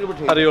അങ്ങനെയൊക്കെ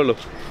അറിയുള്ളൂ.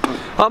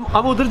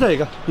 हम उधर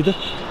जाएगा, इधर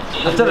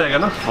अच्छा रहेगा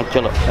ना?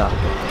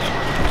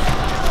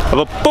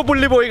 അപ്പോൾ ഇപ്പോൾ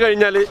പുള്ളി പോയി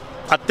കഴിഞ്ഞാൽ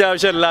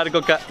അത്യാവശ്യം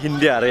എല്ലാവർക്കൊക്കെ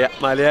ഹിന്ദി അറിയാം,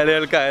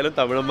 മലയാളികൾക്കായാലും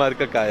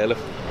തമിഴന്മാർക്കൊക്കെ ആയാലും.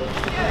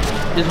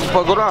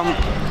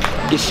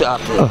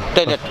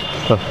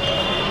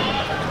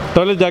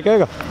 टॉयलेट जाके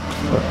आएगा?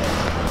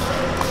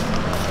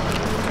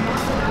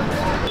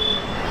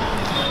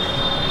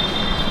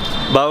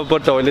 ബാബ ഇപ്പോൾ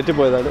ടോയ്ലറ്റിൽ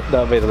പോയതാണ്,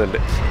 ഇതാ വരുന്നുണ്ട്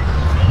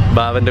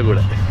ബാബൻ്റെ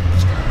കൂടെ.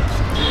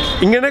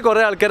 ഇങ്ങനെ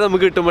കുറേ ആൾക്കാരെ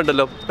നമുക്ക്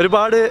കിട്ടുമ്പോണ്ടല്ലോ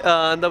ഒരുപാട്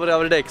എന്താ പറയുക,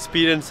 അവരുടെ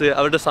എക്സ്പീരിയൻസ്,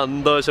 അവരുടെ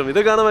സന്തോഷം, ഇത്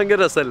കാണാൻ ഭയങ്കര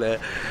രസമല്ലേ.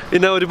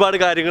 പിന്നെ ഒരുപാട്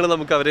കാര്യങ്ങൾ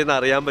നമുക്ക് അവരിൽ നിന്ന്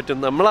അറിയാൻ പറ്റും.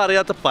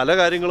 നമ്മളറിയാത്ത പല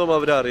കാര്യങ്ങളും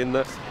അവരറിയുന്ന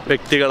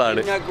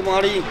വ്യക്തികളാണ്.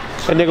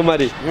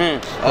 കന്യാകുമാരി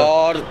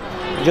और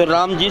जो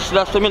राम जिस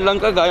रास्ते में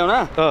लंका गए ना,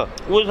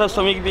 उस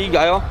रास्ते में भी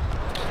गए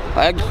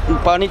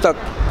पानी तक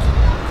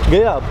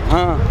गया।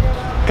 हाँ,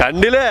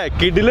 കണ്ടില്ലേ,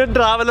 കിടിലൻ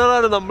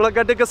ട്രാവലറാണ്,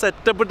 നമ്മളെക്കാട്ടൊക്കെ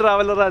സെറ്റപ്പ്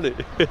ട്രാവലറാണ്.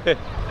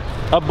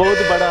 अब बहुत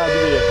बड़ा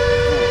आदमी है,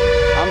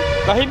 हम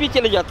कहीं भी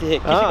चले जाते हैं,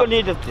 किसी को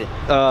नहीं डरते।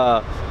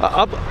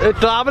 अब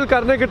ट्रैवल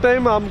करने के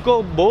टाइम हमको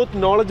बहुत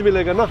नॉलेज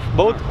मिलेगा ना,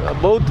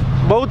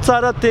 बहुत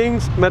सारा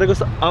थिंग्स मेरे को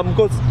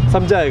हमको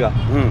समझाएगा,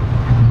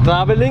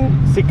 ट्रैवलिंग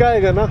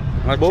सिखाएगा ना।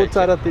 अच्छा, बहुत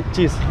सारा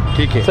चीज।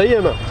 ठीक है, सही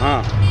है ना?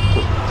 हाँ।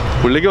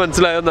 പുള്ളിക്ക്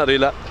മനസ്സിലായോന്ന്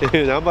അറിയില്ല,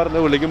 ഞാൻ പറഞ്ഞ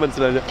പുള്ളിക്ക്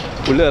മനസ്സിലായില്ല,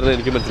 പുള്ളി പറഞ്ഞ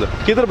എനിക്ക് മനസ്സിലായി.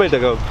 किधर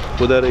बैठेगा?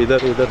 उधर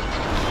इधर इधर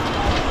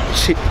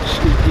इस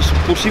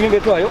कुर्सी में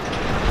बैठो आयो।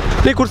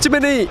 नहीं, कुर्सी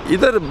में नहीं,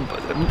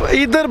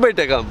 इधर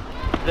बैठेगा हम।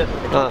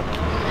 हाँ,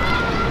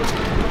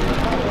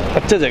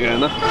 अच्छा जगह है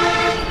ना?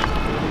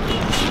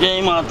 जय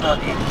माता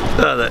दी।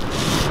 അതെ,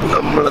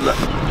 നമ്മളതാ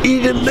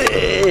ഇരുന്നേ.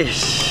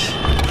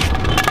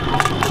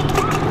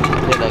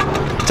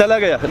 चला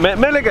गया,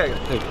 मैं लेके आएगा।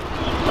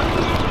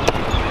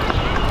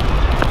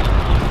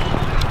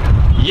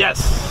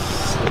 यस।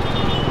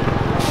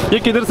 ये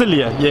किधर से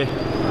लिया?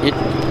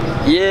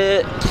 ये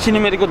किसी ने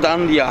मेरे को दान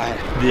दिया है।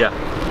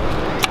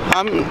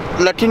 हम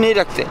लट्ठी नहीं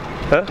रखते।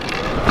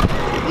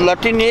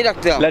 लट्ठी नहीं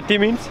रखते हम। लट्ठी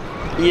मीन्स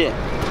ये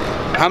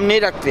हम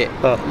नहीं रखते।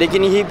 लेकिन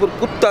यहीं पर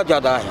कुत्ता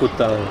ज़्यादा है।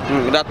 कुत्ता है।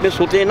 रात में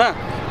सोते हैं ना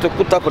तो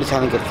कुत्ता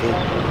परेशान करते हैं,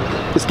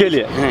 इसके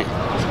लिए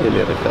इसके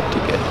लिए रखा।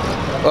 ठीक है।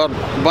 और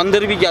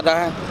बंदर भी ज़्यादा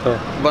है,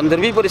 बंदर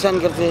भी परेशान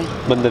करते हैं।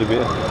 बंदर भी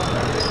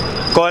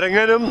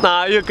കുരങ്ങനും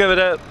നായും ഒക്കെ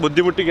ഇവരെ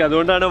ബുദ്ധിമുട്ടിക്കുക,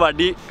 അതുകൊണ്ടാണ്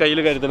വടി കയ്യിൽ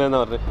കരുതണമെന്ന്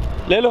പറഞ്ഞത്.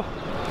 ലേലോ.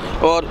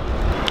 और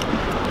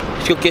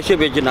इसको कैसे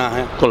बेचना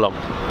है? കൊള്ളാം.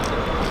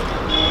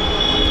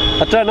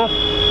 अच्छा है ना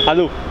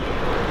आलू?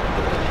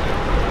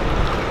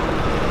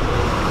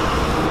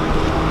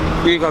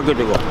 ये खा के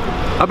देखो।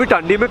 अभी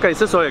ठंडी में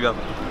कैसे सोएगा?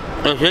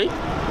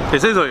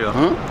 ऐसे ही सोएगा?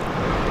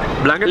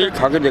 ब्लैंकेट ये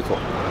खा के देखो।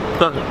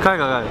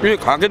 खाएगा? ये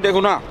खा के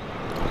देखो ना।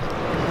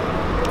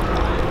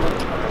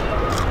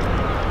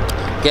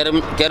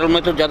 केरल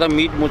में तो ज़्यादा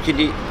मीट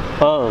मछली।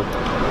 हाँ,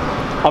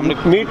 अब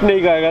मीट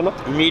नहीं खाएगा ना?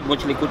 मीट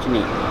मछली कुछ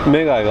नहीं।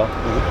 मैं खाएगा,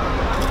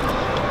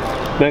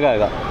 मैं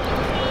खाएगा.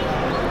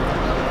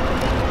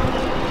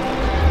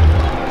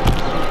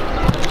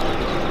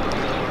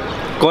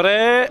 കുറേ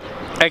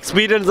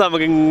എക്സ്പീരിയൻസ്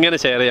നമുക്ക് ഇങ്ങനെ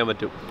ഷെയർ ചെയ്യാൻ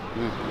പറ്റും.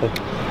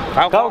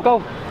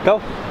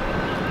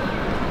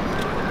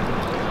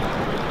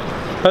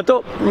 तो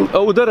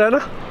उधर है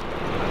ना,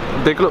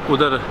 देख लो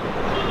उधर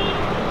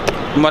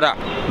मरा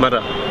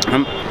मरा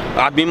हम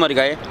आदमी मर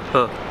गए।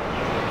 हाँ,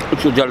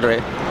 जो जल रहे।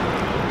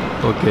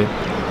 ओके,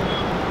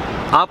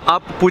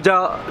 आप पूजा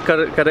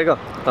करेगा?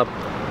 आप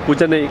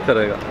पूजा नहीं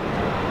करेगा?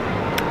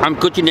 हम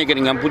कुछ नहीं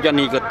करेंगे, हम पूजा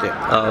नहीं करते।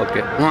 ओके।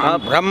 हाँ, आप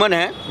ब्राह्मण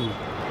हैं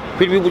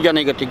फिर भी पूजा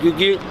नहीं करते,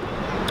 क्योंकि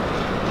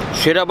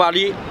शेरा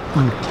वाली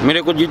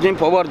मेरे को जितनी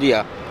पावर दिया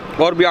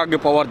और भी आगे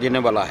पावर देने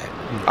वाला है,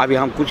 अभी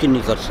हम कुछ ही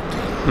नहीं कर सकते।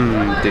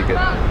 ठीक है।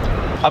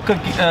 आपका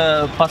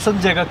पसंद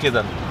जगह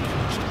किधर?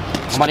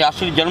 हमारे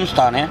असली जन्म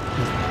स्थान है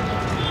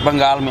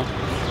बंगाल में,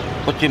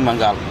 पश्चिम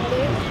बंगाल।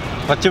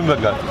 पश्चिम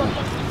बंगाल।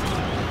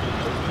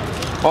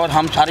 और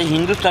हम सारे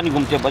हिंदुस्तान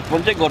घूमते हैं बचपन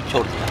से, घर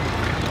छोड़ दिया।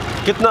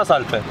 कितना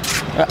साल पे?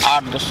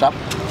 8-10 साल।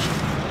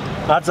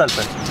 8 साल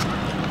पे।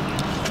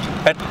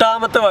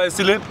 8ാമത്തെ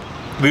വയസ്സിൽ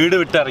വീട്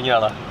വിട്ടിറങ്ങിയ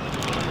ആളാ।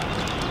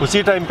 उसी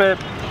टाइम पे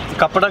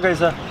कपड़ा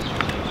कैसा?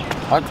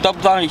 और तब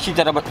तो इसी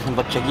तरह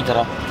बच्चे की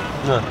तरह।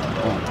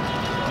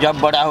 जब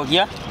बड़ा हो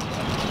गया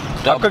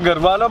तब आपका घर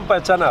वालों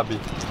पहचाना अभी?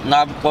 ना,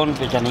 अब कौन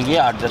पहचानेंगे?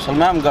 8-10 साल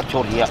में हम घर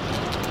छोड़ दिया,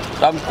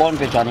 तब कौन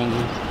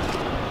पहचानेंगे?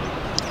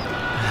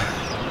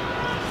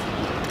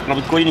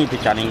 अभी कोई नहीं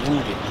पहचानेंगे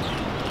मुझे।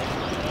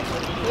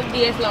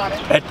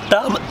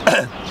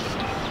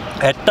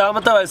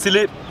 8ാമത്തെ വയസ്സിൽ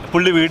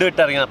പുള്ളി വീട്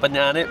വിട്ടിറങ്ങി. അപ്പം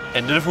ഞാൻ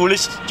എൻ്റെ ഒരു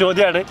ഫൂളിഷ്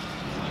ചോദ്യമാണ്,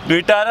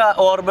 വീട്ടുകാരെ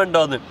ഓർമ്മ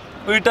ഉണ്ടോയെന്ന്.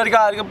 വീട്ടുകാർക്ക്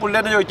ആർക്കും പുള്ളി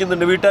തന്നെ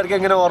ചോദിക്കുന്നുണ്ട്, വീട്ടുകാർക്ക്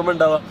എങ്ങനെ ഓർമ്മ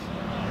ഉണ്ടാവുക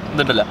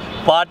എന്നിട്ടല്ല.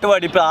 പാട്ട്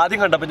പാടി ഇപ്പോൾ ആദ്യം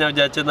കണ്ടപ്പോൾ ഞാൻ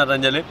വിചാരിച്ചതെന്ന്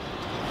പറഞ്ഞു കഴിഞ്ഞാൽ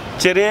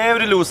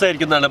ചെറിയൊരു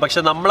ലൂസായിരിക്കുന്നതാണ്, പക്ഷെ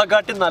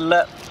നമ്മളെക്കാട്ടി നല്ല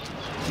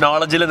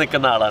നോളജിൽ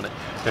നിൽക്കുന്ന ആളാണ്.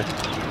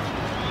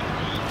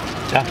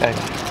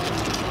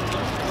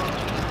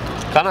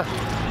 കാണാ?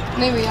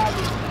 नहीं भैया,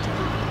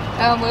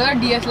 मुझे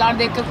DSLR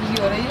देख के खुशी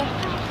हो रही है।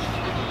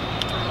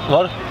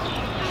 और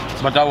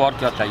बताओ और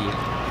क्या चाहिए?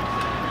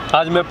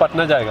 आज मैं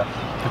पटना जाएगा।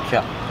 अच्छा,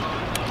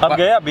 अब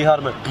गया बिहार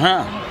में?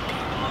 हाँ,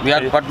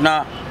 बिहार, पटना,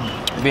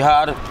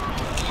 बिहार,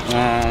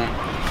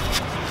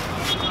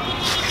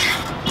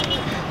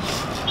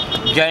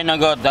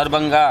 जयनगर,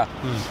 दरभंगा,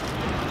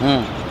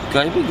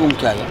 कहीं भी घूम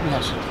के आया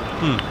बिहार से।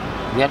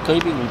 बिहार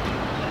कहीं भी घूम के,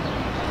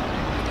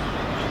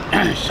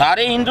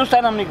 सारे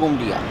हिंदुस्तान हमने घूम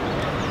लिया,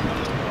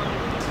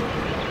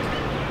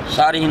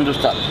 सारे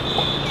हिंदुस्तान।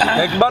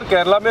 एक बार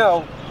केरला में आओ।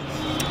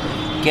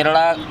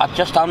 केरला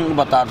अच्छा स्थान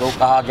बता दो,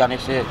 कहाँ जाने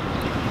से?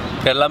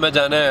 केरला में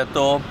जाना है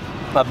तो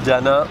अब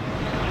जाना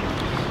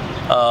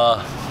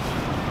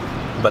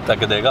बता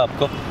के देगा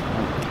आपको।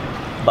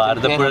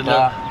 भारतपुरा,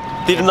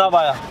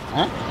 तिरनावाया।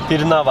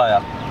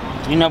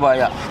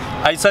 तिरनावाया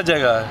ऐसा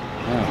जगह है।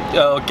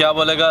 क्या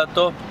बोलेगा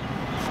तो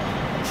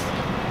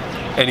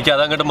എനിക്ക്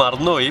അതങ്ങോട്ട്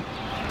മറന്നുപോയി.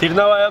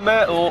 തിരുനാവായ में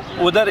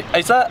उधर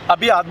ऐसा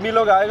अभी आदमी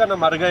लोग आएगा ना,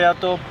 मर गया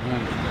तो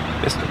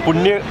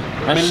पुण्य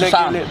मिलने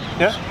के लिए,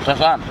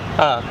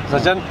 हाँ,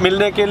 सजन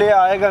मिलने के लिए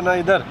आएगा ना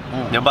इधर.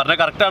 ഞാൻ പറഞ്ഞ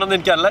കറക്റ്റ് ആണെന്ന്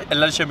എനിക്കല്ല,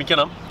 എല്ലാവരും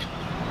ക്ഷമിക്കണം.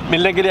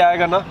 मिलने के लिए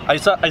आएगा ना,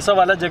 ऐसा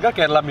वाला जगह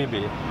केरला में भी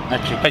है.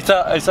 अच्छा,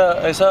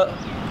 ऐसा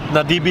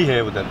नदी भी है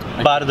उधर.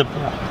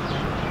 भारतपुरा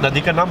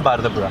नदी का नाम,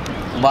 भारतपुरा.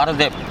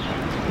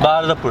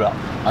 भारतपुरा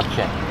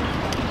अच्छा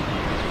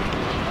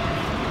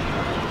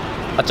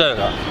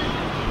जगह.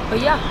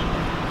 भैया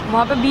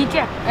वहाँ पे बीच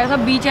है, ऐसा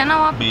बीच है ना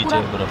वहाँ पे बीच पूरा?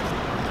 है बर्फ.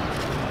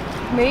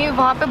 मेरी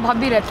वहाँ पे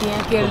भाभी रहती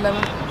हैं केरला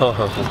में, हाँ,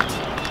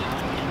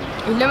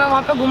 इसलिए मैं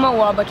वहाँ पे घूमा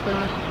हुआ बचपन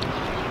में।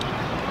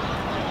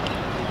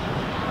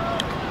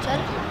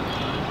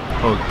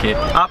 ओके.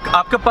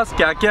 आपके पास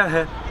क्या क्या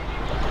है?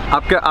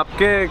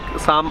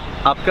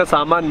 आपका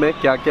सामान में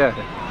क्या क्या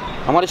है?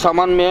 हमारे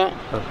सामान में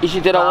इसी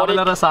तरह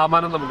और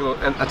सामान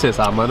अच्छे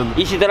सामान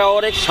इसी तरह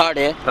और एक शर्ट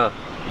है,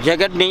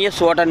 जैकेट नहीं है,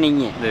 स्वेटर नहीं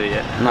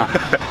है ना।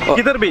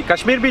 किधर भी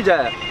कश्मीर भी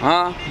जाए?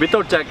 हाँ,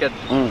 विदाउट जैकेट.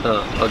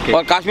 ओके.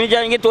 और कश्मीर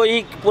जाएंगे तो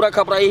यही पूरा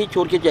कपड़ा यही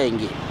छोड़ के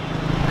जाएंगे.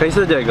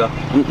 कैसे जाएगा?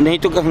 नहीं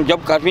तो जब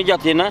कश्मीर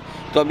जाते हैं ना,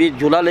 तो अभी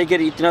झूला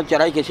लेकर इतना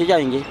चढ़ाई कैसे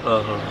जाएंगे?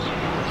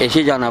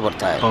 ऐसे जाना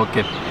पड़ता है.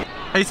 ओके.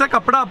 ऐसा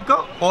कपड़ा आपका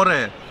और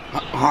है?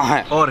 हाँ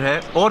है.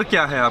 और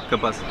क्या है आपके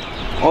पास?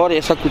 और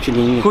ऐसा कुछ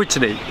नहीं है. कुछ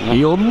नहीं.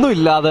 ये ഒന്നും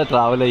ഇല്ലാതെ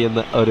ട്രാവൽ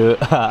ചെയ്യുന്ന ഒരു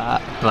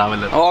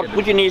ट्रैवलर. और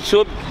कुछ नहीं,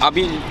 सिर्फ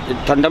अभी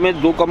ठंडा में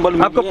 2 कंबल.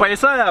 आपको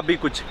पैसा है अभी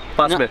कुछ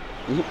पास में?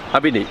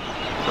 अभी नहीं.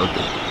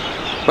 ओके.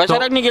 पैसा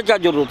रखने की क्या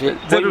जरूरत है?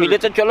 कोई मिले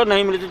तो चलो,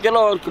 नहीं मिले तो चलो,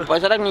 और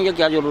पैसा रखने की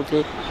क्या जरूरत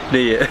है?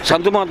 नहीं है.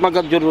 संत महात्मा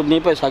का जरूरत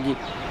नहीं पैसा की.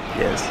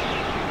 यस.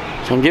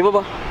 समझे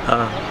बाबा?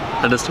 हाँ,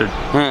 अंडरस्टूड.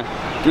 हाँ,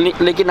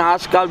 लेकिन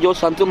आजकल जो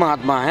संत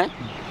महात्मा है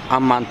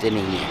हम मानते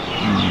नहीं है.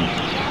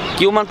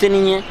 क्यों मानते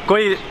नहीं है?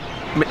 कोई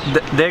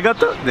देगा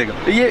तो देगा.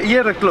 ये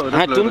रख लो.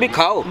 हाँ, तुम भी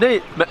खाओ. नहीं,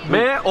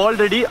 मैं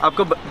ऑलरेडी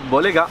आपको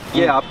बोलेगा,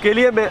 ये आपके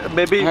लिए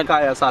मैं भी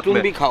खाया साथ तुम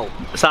में. भी खाओ.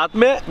 साथ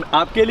में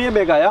आपके लिए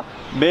मैं खाया.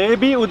 मैं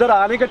भी उधर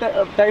आने का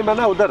टाइम है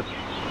ना, उधर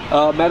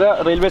मेरा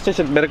रेलवे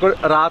स्टेशन, मेरे को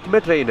रात में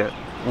ट्रेन है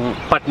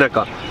पटना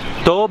का,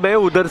 तो मैं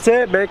उधर से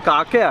मैं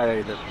खा के आया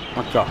इधर.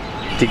 अच्छा,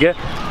 ठीक है.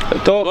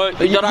 तो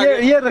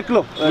ये रख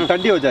लो,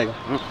 ठंडी हो जाएगा.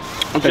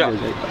 अच्छा,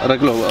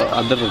 रख लो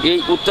अंदर. ये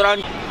उत्तरायण.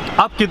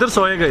 आप किधर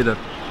सोएगा? इधर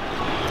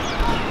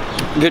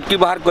गेट के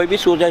बाहर कोई भी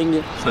सो जाएंगे.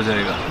 सो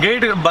जाएगा.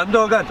 गेट बंद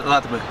होगा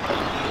रात में?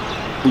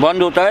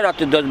 बंद होता है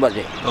रात 10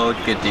 बजे.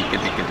 ओके, ठीक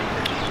है.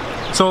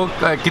 सो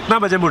कितना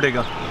बजे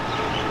उठेगा?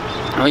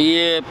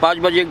 ये 5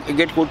 बजे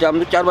गेट खुलता है, हम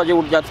तो 4 बजे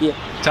उठ जाती है.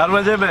 4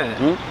 बजे में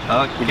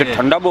इधर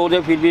ठंडा बहुत है,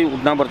 फिर भी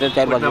उठना पड़ता है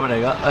 4 बजे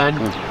पड़ेगा। एंड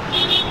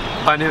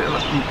पानी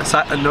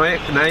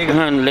नहाएगा,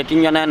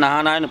 लेटिन जाना है,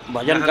 नहाना है,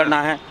 भजन करना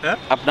है,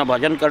 अपना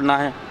भजन करना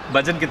है।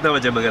 भजन कितना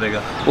बजे में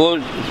करेगा? वो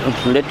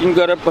लेटिन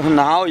करे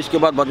नहाओ, इसके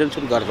बाद भजन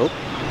शुरू कर दो।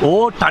 ओ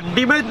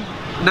ठंडी में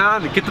ना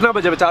कितना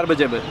बजे में? 4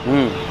 बजे में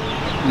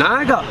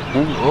നഹാएगा?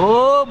 ഓ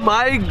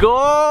മൈ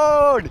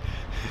ഗോഡ്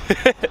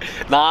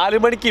 4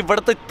 മണിക്ക്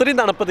ഇവിടുത്തെ ഇത്രയും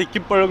തണുപ്പത്ത്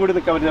ഇപ്പോഴും കൂടി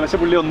നിൽക്കാൻ പറ്റില്ല. പക്ഷെ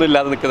പുള്ളി ഒന്നും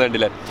ഇല്ലാതെ നിൽക്കുന്ന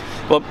കണ്ടില്ലേ.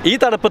 അപ്പം ഈ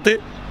തണുപ്പത്ത്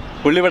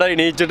പുള്ളി ഇവിടെ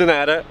എണീച്ചിട്ട്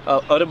നേരെ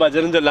ഒരു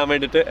ഭജനം ചൊല്ലാൻ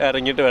വേണ്ടിയിട്ട്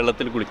ഇറങ്ങിയിട്ട്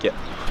വെള്ളത്തിൽ കുളിക്കുക.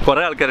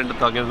 കുറേ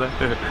ആൾക്കാരുണ്ട് അങ്ങനെ.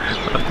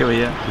 ഓക്കെ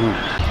ഭയ്യ.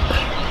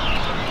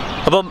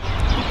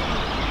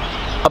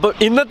 അപ്പം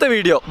ഇന്നത്തെ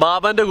വീഡിയോ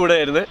ബാബാൻ്റെ കൂടെ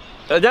ആയിരുന്നു.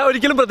 ഞാൻ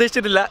ഒരിക്കലും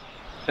പ്രതീക്ഷിച്ചിട്ടില്ല.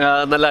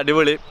 നല്ല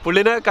അടിപൊളി.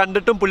 പുള്ളിനെ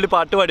കണ്ടിട്ടും പുള്ളി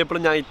പാട്ട്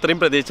പാടിയപ്പോഴും ഞാൻ ഇത്രയും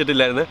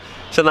പ്രതീക്ഷിച്ചിട്ടില്ലായിരുന്നു.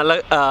 പക്ഷെ നല്ല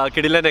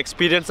കിടിലൻ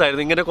എക്സ്പീരിയൻസ്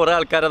ആയിരുന്നു. ഇങ്ങനെ കുറേ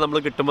ആൾക്കാരെ നമ്മൾ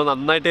കിട്ടുമ്പോൾ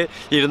നന്നായിട്ട്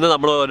ഇരുന്ന്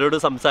നമ്മൾ ഓരോട്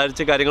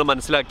സംസാരിച്ച് കാര്യങ്ങൾ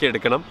മനസ്സിലാക്കി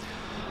എടുക്കണം.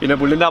 പിന്നെ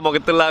പുള്ളിൻ്റെ ആ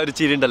മുഖത്തുള്ള ഒരു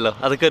ചിരി ഉണ്ടല്ലോ,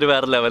 അതൊക്കെ ഒരു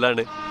വേറെ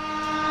ലെവലാണ്.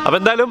 അപ്പോൾ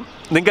എന്തായാലും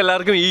നിങ്ങൾക്ക്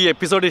എല്ലാവർക്കും ഈ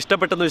എപ്പിസോഡ്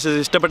ഇഷ്ടപ്പെട്ടെന്ന്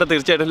ഇഷ്ടപ്പെട്ട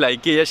തീർച്ചയായിട്ടും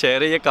ലൈക്ക് ചെയ്യുക,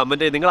 ഷെയർ ചെയ്യുക,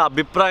 കമൻറ്റ് ചെയ്യുക. നിങ്ങളുടെ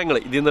അഭിപ്രായങ്ങൾ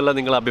ഇതിൽ നിന്നുള്ള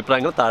നിങ്ങളുടെ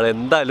അഭിപ്രായങ്ങൾ താഴെ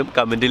എന്തായാലും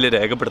കമൻറ്റിൽ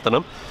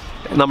രേഖപ്പെടുത്തണം.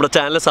 നമ്മുടെ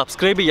ചാനൽ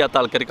സബ്സ്ക്രൈബ് ചെയ്യാത്ത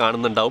ആൾക്കാർ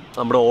കാണുന്നുണ്ടാവും.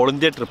 നമ്മുടെ ഓൾ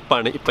ഇന്ത്യ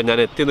ട്രിപ്പാണ് ഇപ്പം ഞാൻ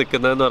എത്തി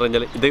നിൽക്കുന്നതെന്ന്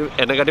പറഞ്ഞാൽ. ഇത്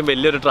എന്നെക്കാട്ടും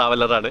വലിയൊരു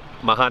ട്രാവലറാണ്.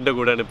 മഹാൻ്റെ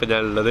കൂടെയാണ് ഇപ്പം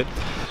ഞാനുള്ളത്.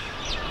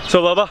 सो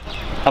बाबा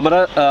हमारा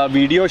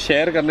वीडियो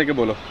शेयर करने के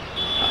बोलो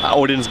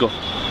ऑडियंस को.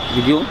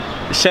 वीडियो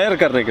शेयर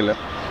करने के लिए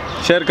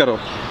शेयर करो.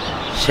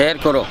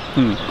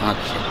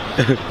 अच्छा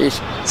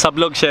सब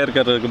लोग शेयर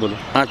करने को बोलो.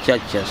 अच्छा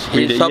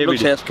सब लोग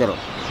शेयर करो.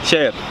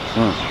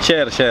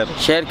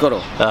 शेयर करो.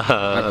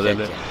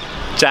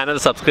 चैनल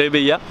सब्सक्राइब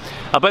किया.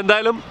 अब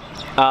എന്തായാലും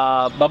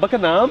बाबा का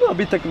नाम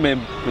अभी तक मैं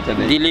पूछा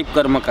नहीं. दिलीप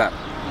कर्मकार.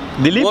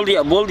 दिलीप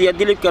बोल दिया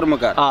दिलीप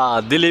कर्मकार.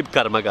 दिलीप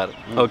कर्मकार.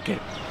 ओके.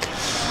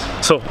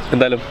 सो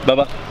എന്തായാലും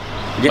बाबा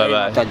बाय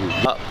बाय.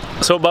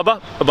 सो बाबा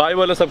बाय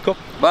बोलो सबको.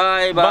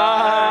 Bye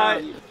bye.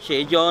 সে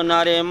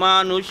জনারে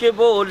মানুষ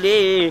বলে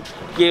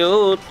কেউ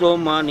তো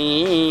মানি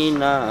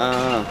না,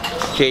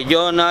 সে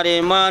জনারে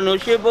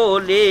মানুষ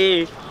বলে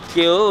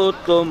কেউ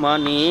তো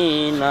মানি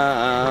না,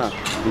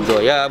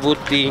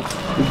 দয়াবতী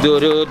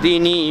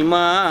দরদিনী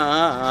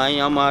মায়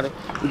আমার,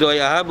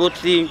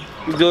 দয়াবতী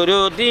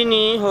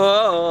দরদিনী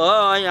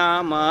হয়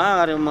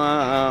আমার মা,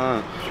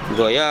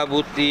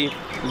 দয়াবতী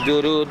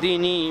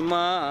দরদিনী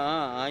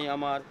মায়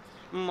আমার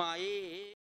মায়ে।